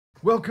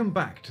Welcome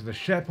back to the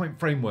SharePoint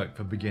Framework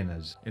for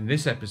Beginners. In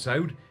this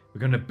episode, we're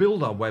going to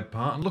build our web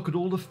part and look at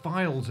all the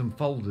files and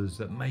folders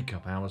that make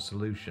up our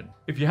solution.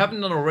 If you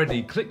haven't done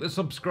already, click the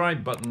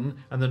subscribe button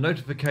and the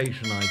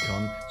notification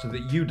icon so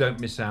that you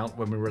don't miss out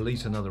when we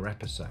release another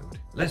episode.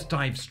 Let's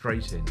dive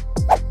straight in.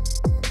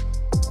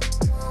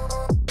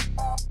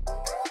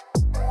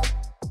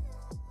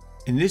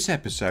 In this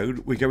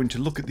episode, we're going to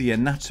look at the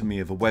anatomy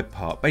of a web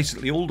part,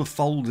 basically all the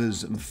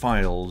folders and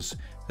files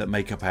that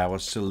make up our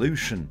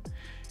solution.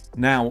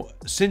 Now,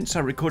 since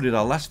I recorded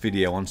our last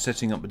video on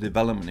setting up a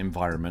development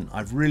environment,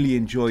 I've really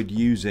enjoyed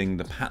using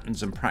the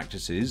patterns and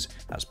practices,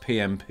 that's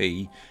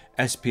PnP,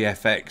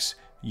 SPFx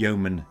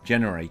Yeoman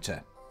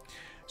Generator.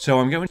 So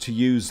I'm going to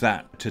use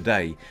that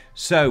today.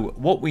 So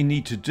what we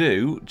need to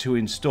do to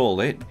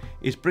install it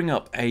is bring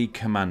up a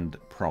command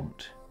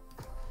prompt.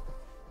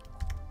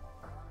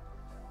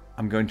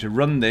 I'm going to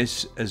run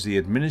this as the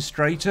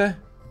administrator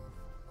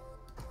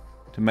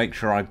to make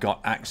sure I've got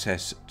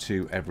access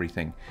to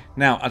everything.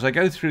 Now, as I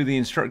go through the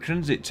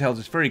instructions, it tells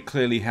us very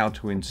clearly how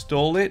to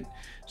install it.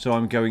 So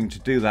I'm going to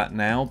do that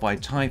now by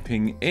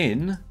typing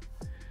in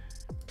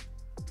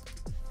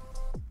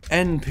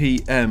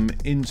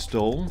npm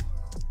install.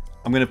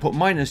 I'm going to put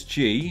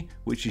 -g,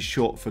 which is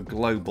short for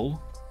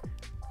global,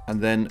 and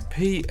then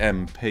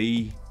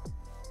PnP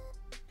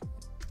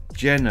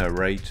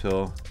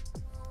Generator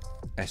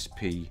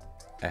SPFx.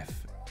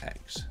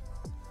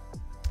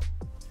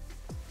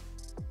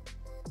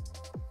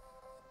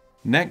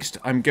 Next,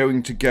 I'm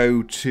going to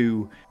go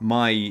to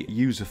my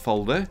user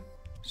folder.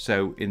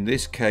 So in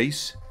this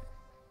case,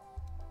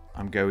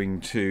 I'm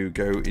going to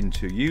go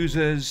into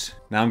users.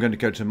 Now I'm going to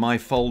go to my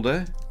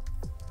folder.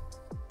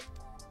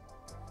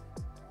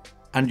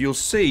 And you'll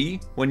see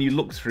when you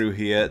look through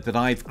here that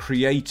I've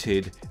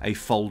created a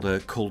folder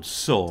called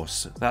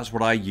source. That's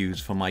what I use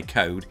for my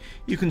code.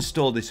 You can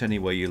store this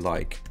anywhere you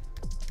like.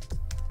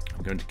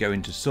 I'm going to go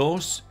into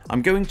source.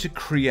 I'm going to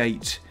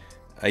create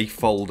a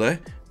folder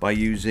by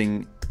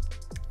using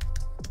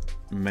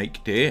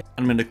makedir.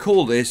 I'm going to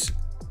call this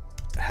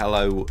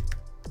hello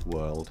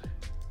world,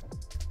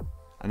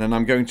 and then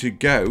I'm going to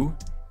go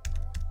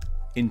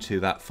into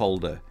that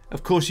folder.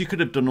 Of course, you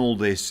could have done all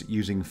this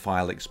using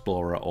File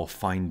Explorer or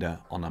Finder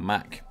on a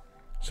Mac.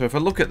 So if I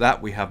look at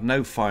that, we have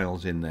no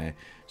files in there.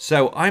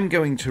 So I'm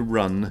going to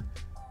run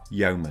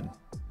Yeoman,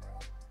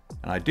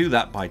 and I do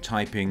that by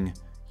typing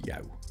yo.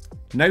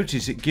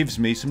 Notice it gives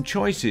me some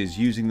choices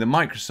using the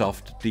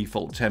Microsoft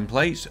default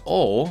templates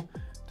or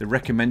the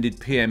recommended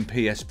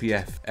PnP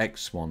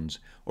SPFx ones,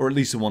 or at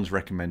least the ones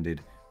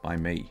recommended by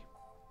me.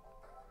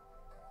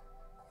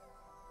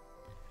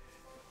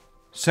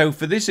 So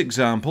for this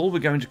example, we're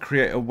going to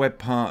create a web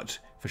part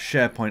for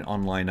SharePoint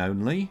Online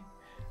only,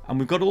 and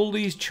we've got all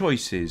these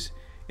choices.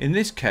 In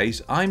this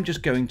case, I'm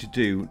just going to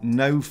do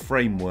no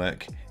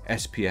framework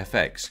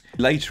SPFx.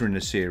 Later in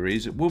the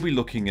series, we'll be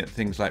looking at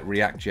things like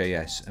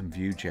ReactJS and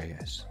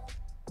VueJS.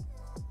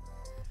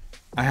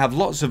 I have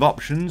lots of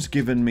options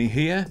given me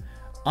here.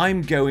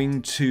 I'm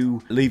going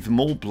to leave them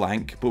all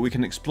blank, but we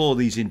can explore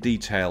these in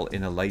detail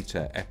in a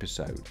later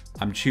episode.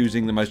 I'm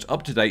choosing the most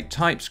up-to-date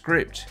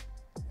TypeScript,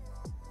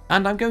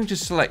 and I'm going to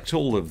select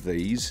all of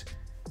these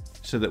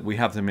so that we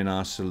have them in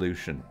our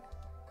solution.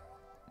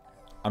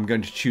 I'm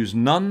going to choose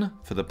none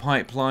for the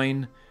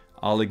pipeline.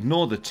 I'll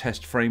ignore the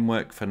test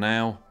framework for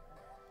now,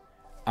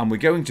 and we're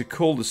going to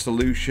call the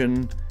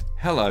solution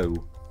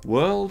hello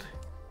world.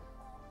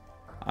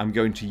 I'm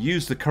going to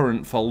use the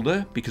current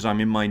folder because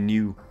I'm in my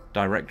new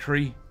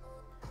directory.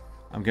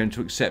 I'm going to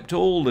accept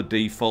all the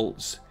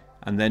defaults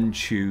and then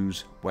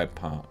choose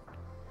Webpart.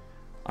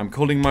 I'm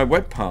calling my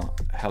Webpart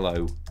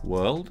hello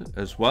world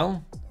as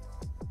well,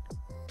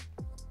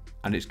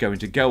 and it's going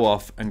to go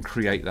off and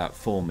create that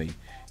for me.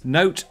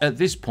 Note at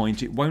this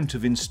point it won't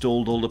have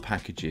installed all the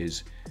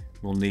packages.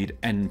 We'll need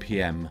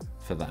npm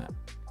for that.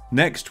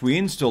 Next, we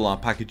install our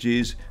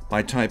packages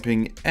by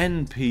typing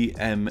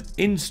npm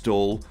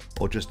install,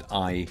 or just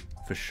I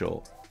for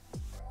short.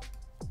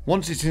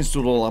 Once it's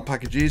installed all our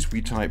packages,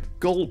 we type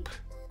gulp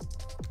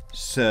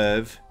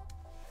serve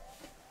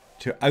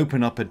to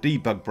open up a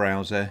debug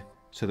browser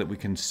so that we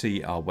can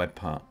see our web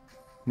part.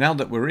 Now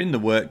that we're in the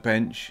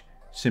workbench,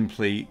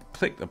 simply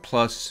click the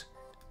plus,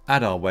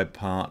 add our web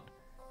part,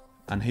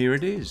 and here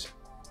it is.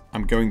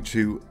 I'm going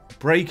to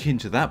break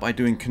into that by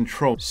doing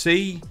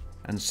Control-C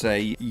and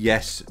say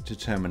yes to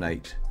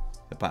terminate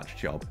the batch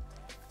job.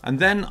 And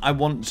then I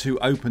want to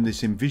open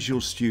this in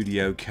Visual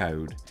Studio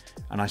Code,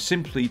 and I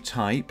simply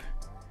type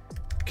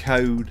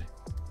code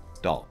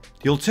dot.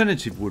 The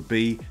alternative would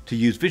be to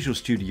use Visual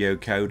Studio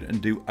Code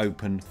and do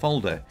open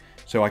folder.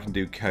 So I can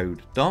do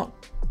code dot.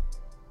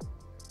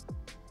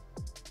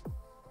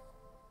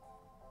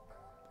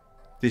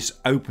 This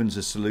opens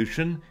a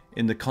solution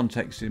in the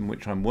context in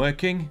which I'm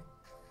working.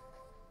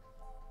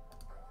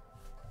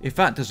 If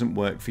that doesn't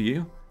work for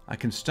you, I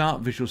can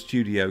start Visual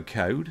Studio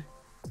Code,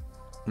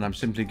 and I'm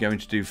simply going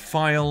to do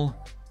File,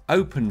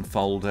 Open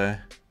Folder,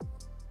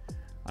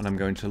 and I'm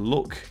going to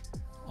look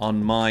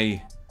on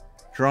my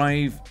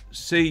drive,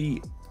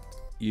 C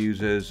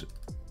users,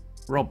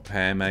 Rob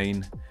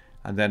Pearmain,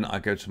 and then I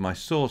go to my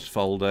source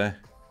folder,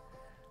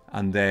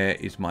 and there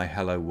is my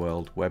Hello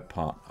World web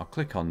part. I'll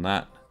click on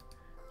that,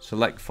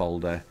 select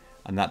folder,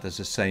 and that does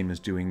the same as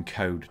doing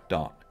code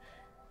dot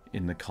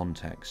in the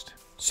context.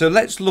 So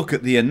let's look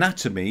at the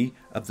anatomy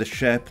of the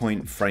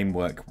SharePoint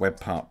Framework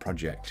Webpart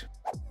project.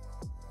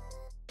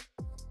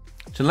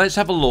 So let's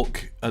have a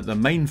look at the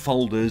main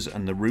folders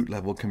and the root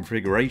level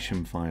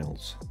configuration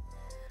files.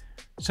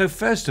 So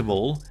first of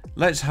all,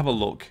 let's have a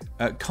look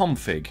at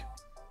config.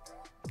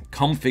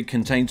 Config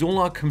contains all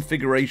our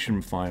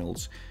configuration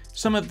files.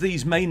 Some of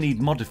these may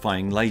need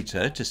modifying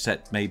later to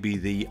set maybe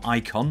the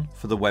icon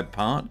for the web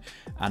part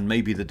and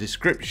maybe the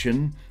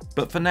description,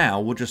 but for now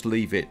we'll just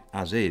leave it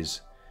as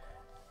is.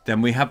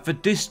 Then we have the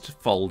dist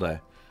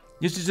folder.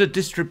 This is a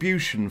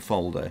distribution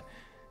folder.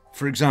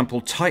 For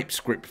example,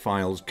 TypeScript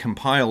files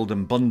compiled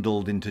and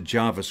bundled into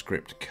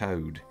JavaScript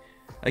code.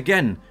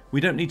 Again, we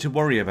don't need to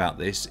worry about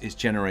this, it's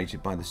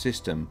generated by the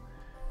system.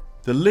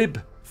 The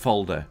lib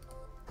folder.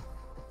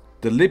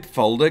 The lib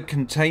folder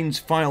contains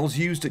files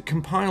used at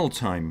compile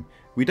time.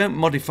 We don't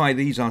modify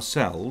these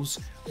ourselves.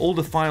 All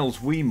the files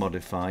we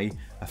modify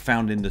are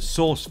found in the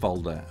source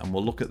folder, and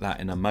we'll look at that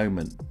in a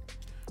moment.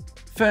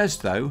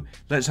 First though,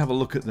 let's have a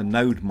look at the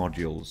node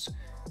modules.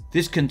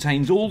 This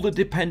contains all the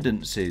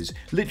dependencies,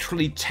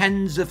 literally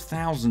tens of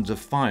thousands of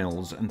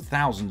files and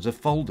thousands of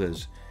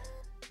folders.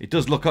 It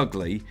does look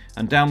ugly,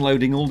 and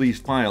downloading all these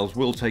files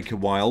will take a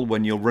while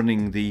when you're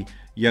running the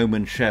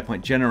Yeoman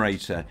SharePoint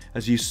Generator,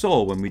 as you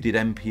saw when we did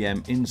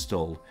npm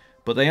install,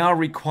 but they are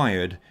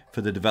required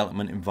for the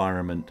development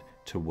environment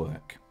to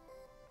work.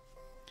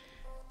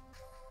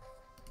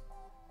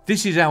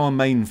 This is our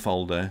main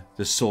folder,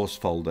 the source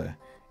folder.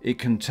 It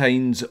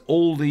contains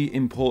all the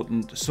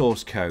important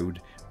source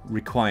code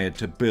required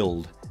to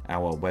build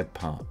our web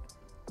part.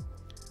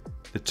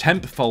 The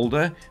temp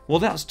folder, well,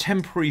 that's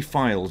temporary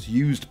files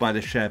used by the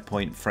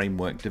SharePoint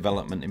Framework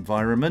development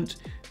environment.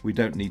 We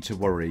don't need to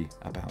worry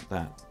about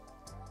that.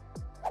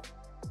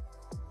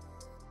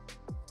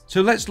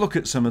 So let's look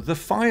at some of the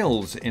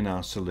files in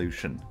our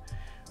solution.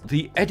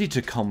 The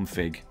editor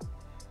config.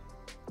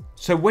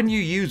 So when you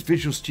use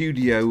Visual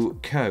Studio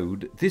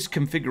Code, this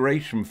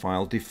configuration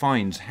file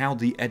defines how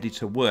the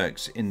editor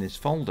works in this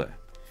folder.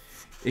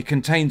 It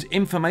contains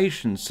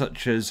information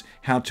such as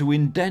how to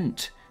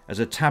indent as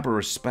a tab or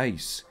a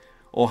space,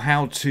 or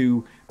how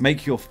to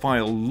make your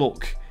file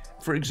look,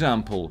 for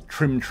example,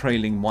 trim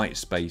trailing white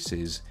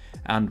spaces,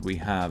 and we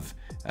have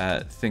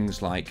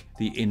things like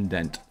the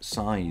indent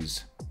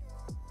size.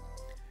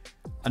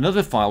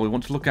 Another file we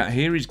want to look at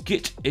here is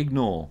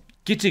gitignore.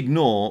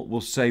 Gitignore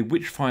will say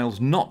which files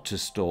not to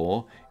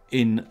store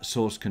in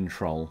source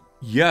control.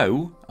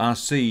 Yo,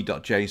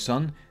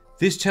 rc.json,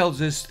 this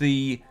tells us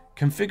the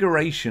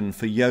configuration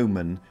for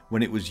Yeoman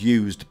when it was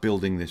used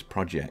building this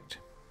project.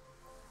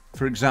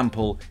 For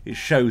example, it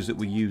shows that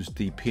we used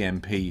the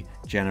PnP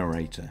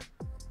generator.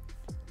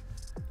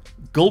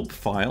 Gulp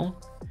file,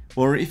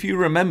 or if you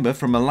remember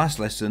from our last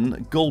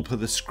lesson, gulp are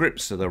the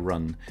scripts that are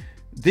run.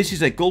 This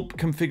is a gulp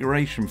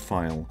configuration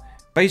file.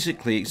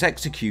 Basically, it's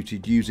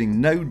executed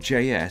using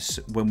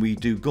Node.js when we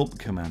do gulp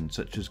commands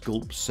such as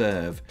gulp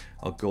serve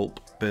or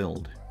gulp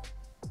build.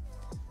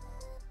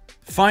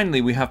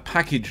 Finally, we have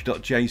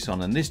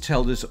package.json, and this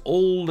tells us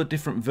all the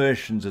different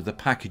versions of the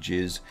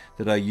packages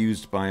that are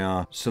used by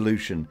our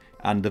solution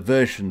and the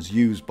versions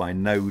used by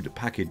Node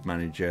Package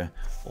Manager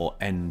or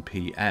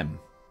NPM.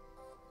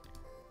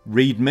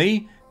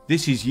 README,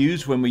 this is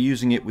used when we're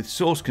using it with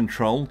source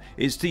control.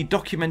 It's the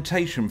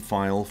documentation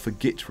file for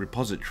Git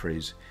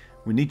repositories.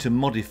 We need to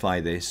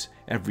modify this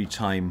every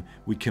time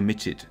we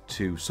commit it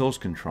to source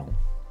control.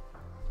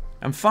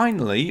 And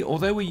finally,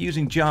 although we're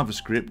using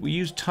JavaScript, we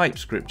use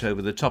TypeScript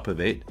over the top of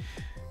it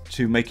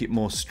to make it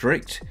more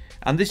strict.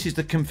 And this is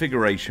the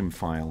configuration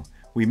file.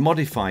 We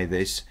modify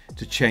this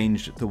to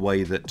change the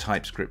way that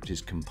TypeScript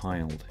is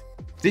compiled.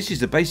 This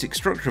is the basic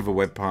structure of a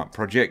Webpart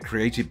project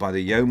created by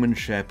the Yeoman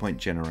SharePoint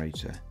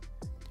Generator.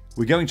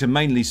 We're going to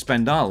mainly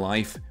spend our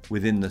life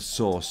within the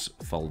source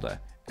folder,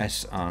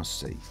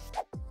 src.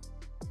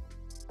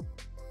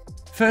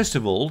 First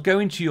of all, go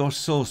into your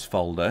source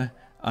folder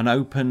and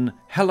open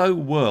Hello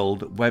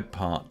World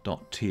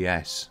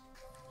Webpart.ts.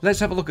 Let's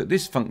have a look at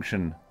this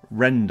function,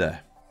 render.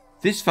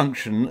 This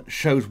function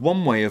shows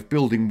one way of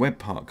building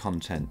Webpart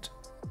content.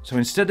 So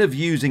instead of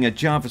using a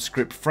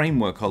JavaScript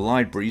framework or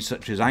library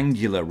such as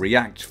Angular,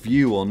 React,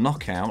 Vue or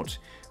Knockout,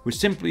 we're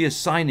simply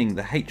assigning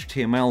the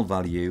HTML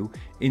value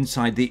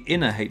inside the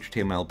inner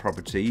HTML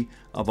property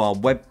of our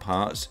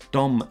Webpart's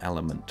DOM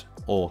element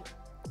or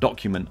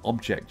document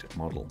object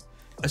model.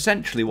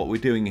 Essentially what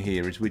we're doing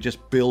here is we're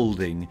just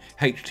building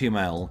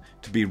HTML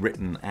to be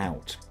written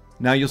out.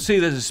 Now you'll see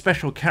there's a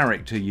special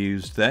character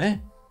used there.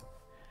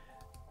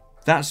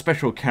 That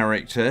special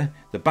character,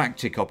 the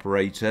backtick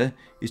operator,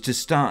 is to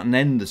start and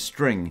end the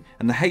string,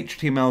 and the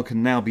HTML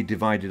can now be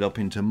divided up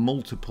into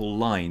multiple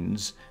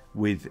lines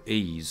with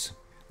ease.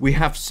 We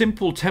have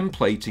simple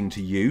templating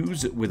to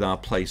use with our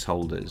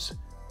placeholders.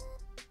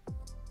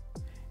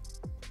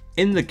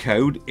 In the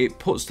code, it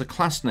puts the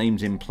class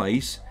names in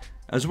place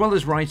as well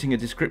as writing a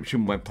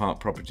description Webpart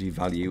property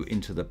value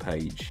into the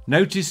page.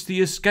 Notice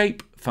the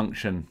escape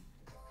function.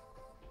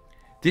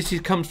 This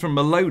comes from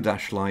a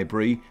Lodash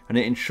library, and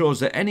it ensures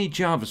that any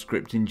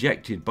JavaScript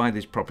injected by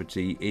this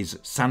property is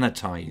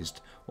sanitized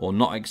or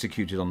not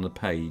executed on the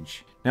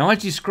page. Now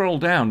as you scroll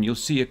down, you'll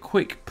see a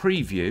quick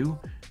preview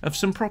of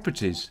some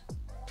properties.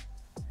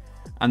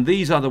 And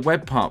these are the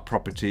Webpart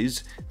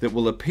properties that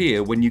will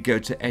appear when you go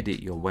to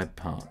edit your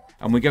Webpart.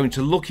 And we're going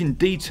to look in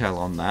detail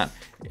on that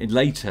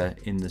later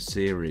in the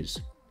series.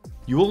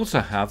 You also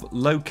have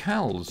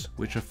locales,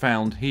 which are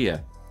found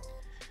here.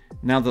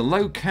 Now the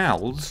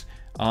locales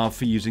are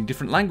for using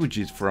different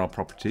languages for our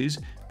properties,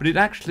 but it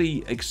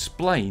actually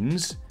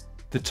explains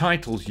the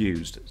titles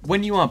used.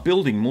 When you are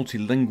building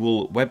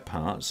multilingual web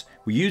parts,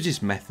 we use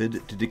this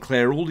method to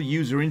declare all the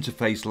user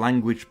interface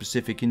language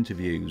specific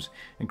interviews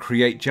and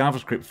create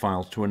JavaScript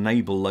files to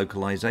enable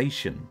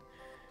localization.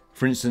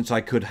 For instance,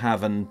 I could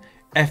have an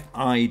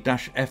fi-fi.js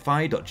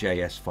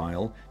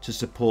file to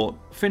support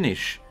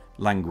Finnish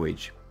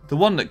language. The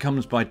one that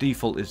comes by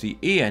default is the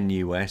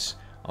ENUS,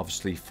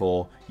 obviously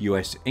for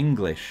US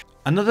English.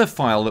 Another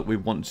file that we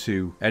want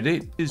to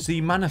edit is the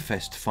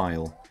manifest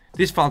file.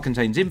 This file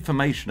contains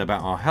information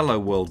about our Hello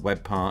World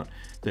web part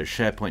that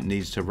SharePoint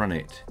needs to run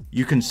it.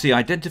 You can see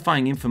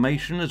identifying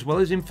information as well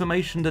as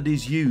information that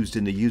is used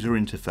in the user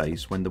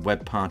interface when the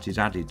web part is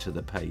added to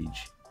the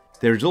page.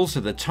 There is also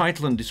the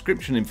title and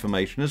description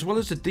information as well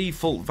as the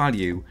default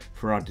value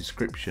for our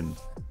description.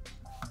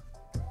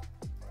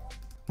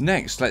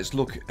 Next, let's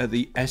look at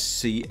the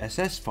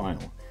SCSS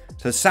file.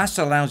 So Sass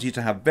allows you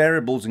to have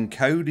variables and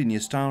code in your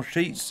style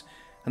sheets,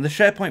 and the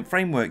SharePoint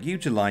Framework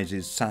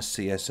utilizes Sass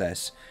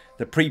CSS,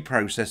 the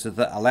preprocessor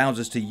that allows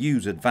us to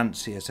use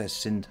advanced CSS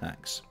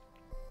syntax.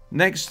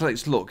 Next,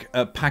 let's look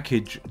at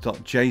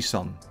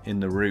package.json in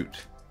the root.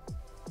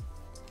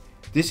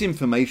 This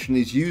information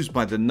is used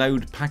by the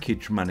Node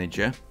Package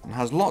Manager and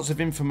has lots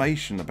of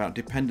information about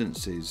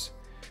dependencies.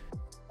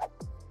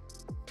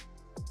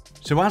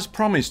 So as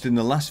promised in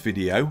the last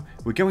video,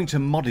 we're going to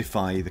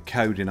modify the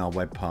code in our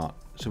web part.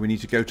 So we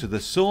need to go to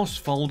the source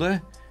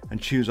folder and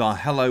choose our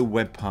hello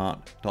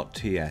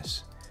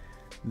webpart.ts.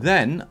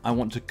 Then I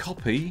want to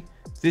copy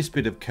this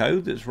bit of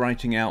code that's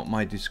writing out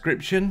my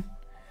description,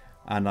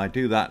 and I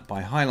do that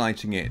by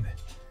highlighting it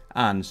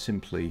and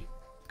simply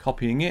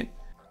copying it.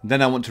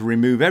 Then I want to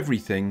remove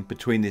everything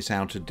between this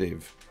outer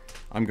div.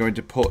 I'm going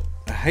to put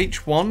a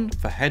h1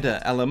 for header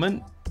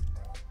element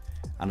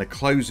and a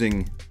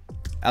closing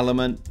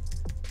element,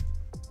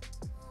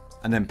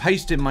 and then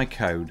paste in my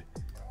code.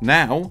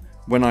 Now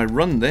when I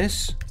run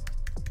this,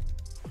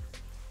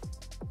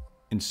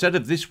 instead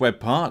of this web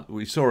part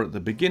we saw at the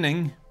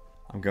beginning,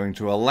 I'm going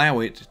to allow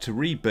it to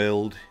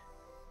rebuild,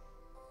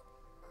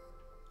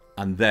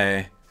 and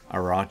there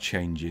are our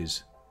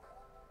changes.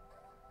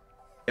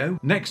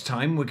 Next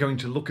time we're going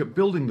to look at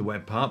building the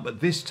web part,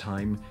 but this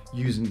time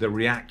using the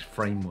React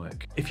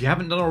framework. If you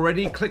haven't done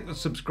already, click the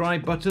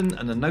subscribe button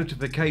and the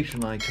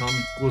notification icon.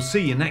 We'll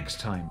see you next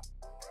time.